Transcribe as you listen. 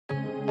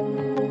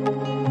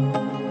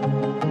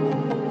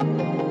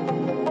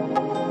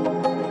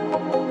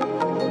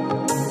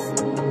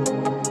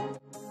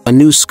A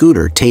new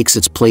scooter takes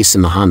its place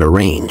in the Honda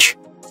range.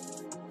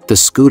 The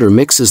scooter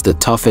mixes the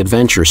tough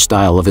adventure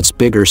style of its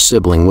bigger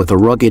sibling with a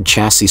rugged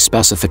chassis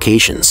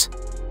specifications.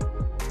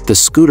 The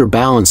scooter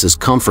balances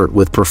comfort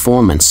with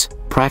performance,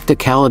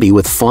 practicality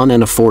with fun,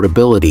 and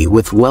affordability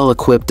with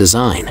well-equipped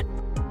design.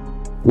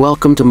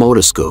 Welcome to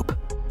Motoscoop.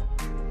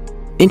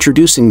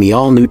 Introducing the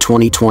all-new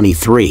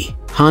 2023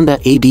 Honda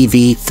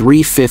ADV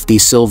 350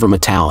 Silver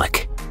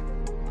Metallic.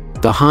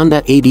 The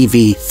Honda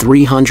ADV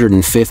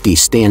 350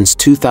 stands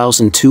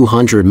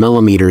 2,200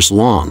 mm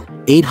long,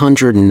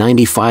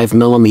 895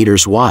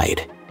 mm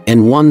wide,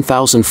 and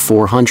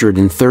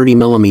 1,430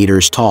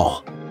 mm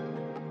tall.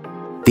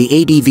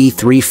 The ADV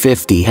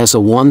 350 has a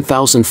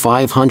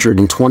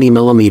 1,520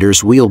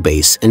 mm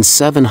wheelbase and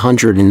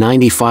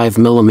 795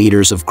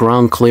 mm of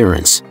ground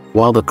clearance,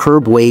 while the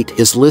curb weight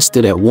is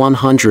listed at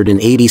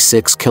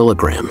 186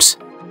 kilograms.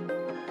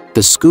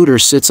 The scooter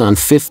sits on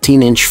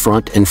 15-inch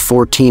front and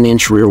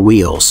 14-inch rear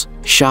wheels,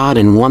 shod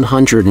in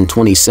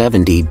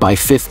 120/70 by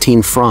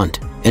 15 front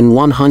and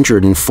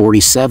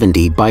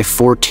 140/70 by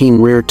 14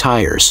 rear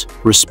tires,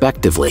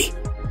 respectively.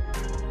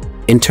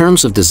 In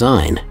terms of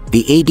design,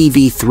 the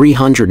ADV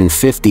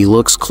 350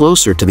 looks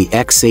closer to the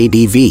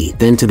XADV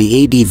than to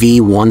the ADV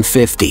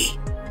 150.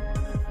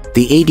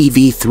 The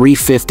ADV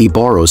 350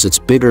 borrows its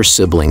bigger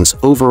sibling's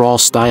overall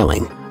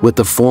styling, with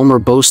the former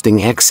boasting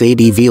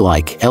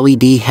XADV-like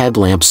LED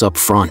headlamps up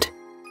front.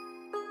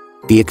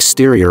 The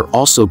exterior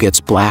also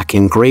gets black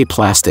and gray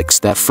plastics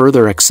that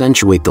further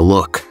accentuate the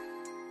look.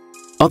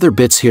 Other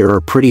bits here are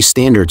pretty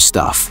standard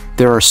stuff.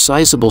 There are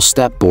sizable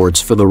step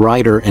boards for the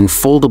rider and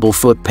foldable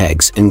foot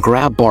pegs and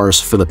grab bars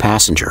for the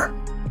passenger.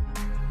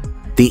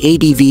 The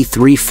ADV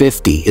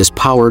 350 is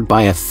powered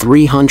by a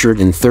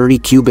 330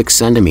 cubic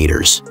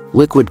centimeters,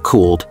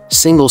 liquid-cooled,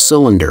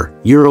 single-cylinder,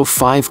 Euro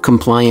 5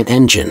 compliant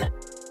engine.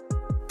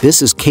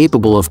 This is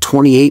capable of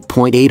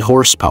 28.8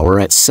 horsepower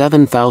at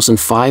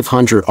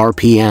 7,500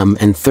 RPM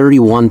and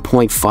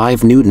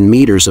 31.5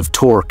 Nm of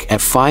torque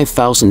at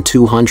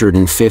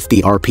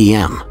 5,250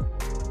 RPM.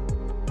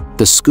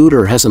 The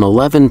scooter has an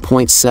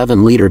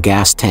 11.7-liter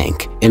gas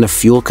tank, and a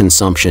fuel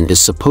consumption is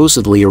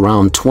supposedly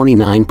around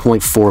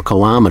 29.4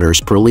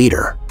 kilometers per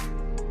liter.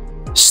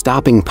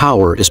 Stopping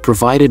power is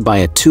provided by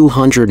a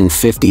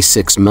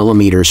 256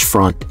 mm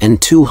front and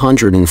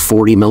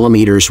 240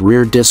 mm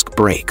rear disc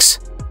brakes.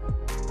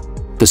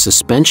 The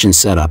suspension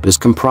setup is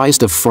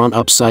comprised of front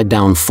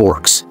upside-down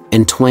forks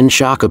and twin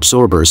shock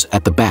absorbers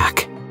at the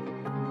back.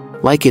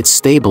 Like its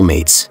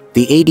stablemates,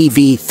 the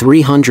ADV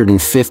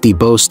 350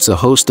 boasts a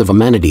host of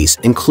amenities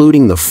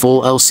including the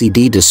full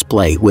LCD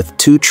display with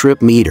 2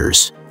 trip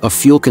meters, a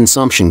fuel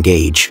consumption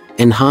gauge,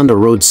 and Honda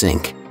Road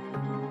Sync.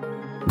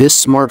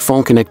 This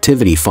smartphone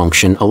connectivity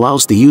function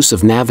allows the use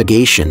of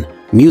navigation,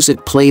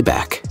 music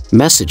playback,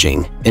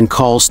 messaging, and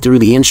calls through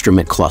the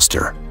instrument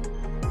cluster.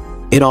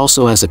 It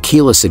also has a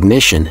keyless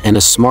ignition and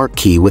a smart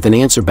key with an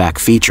answer-back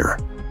feature.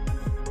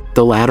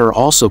 The latter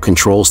also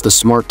controls the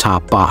smart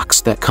top box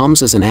that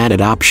comes as an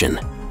added option.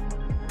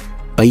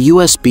 A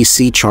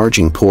USB-C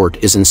charging port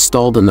is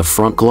installed in the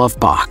front glove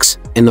box,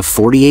 and the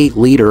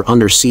 48-liter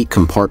under-seat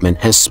compartment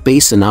has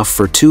space enough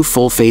for 2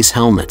 full-face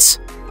helmets.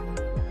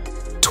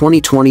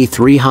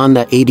 2023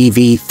 Honda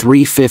ADV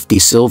 350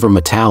 Silver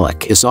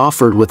Metallic is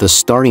offered with a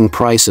starting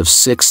price of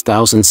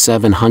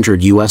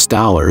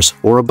 $6,700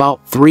 or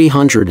about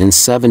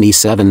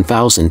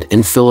 377,000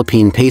 in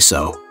Philippine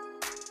peso.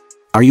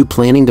 Are you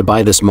planning to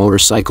buy this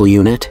motorcycle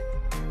unit?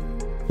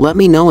 Let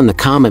me know in the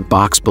comment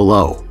box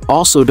below.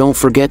 Also, don't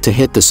forget to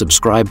hit the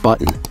subscribe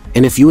button.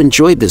 And if you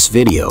enjoyed this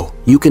video,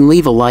 you can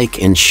leave a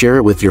like and share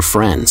it with your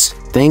friends.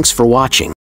 Thanks for watching.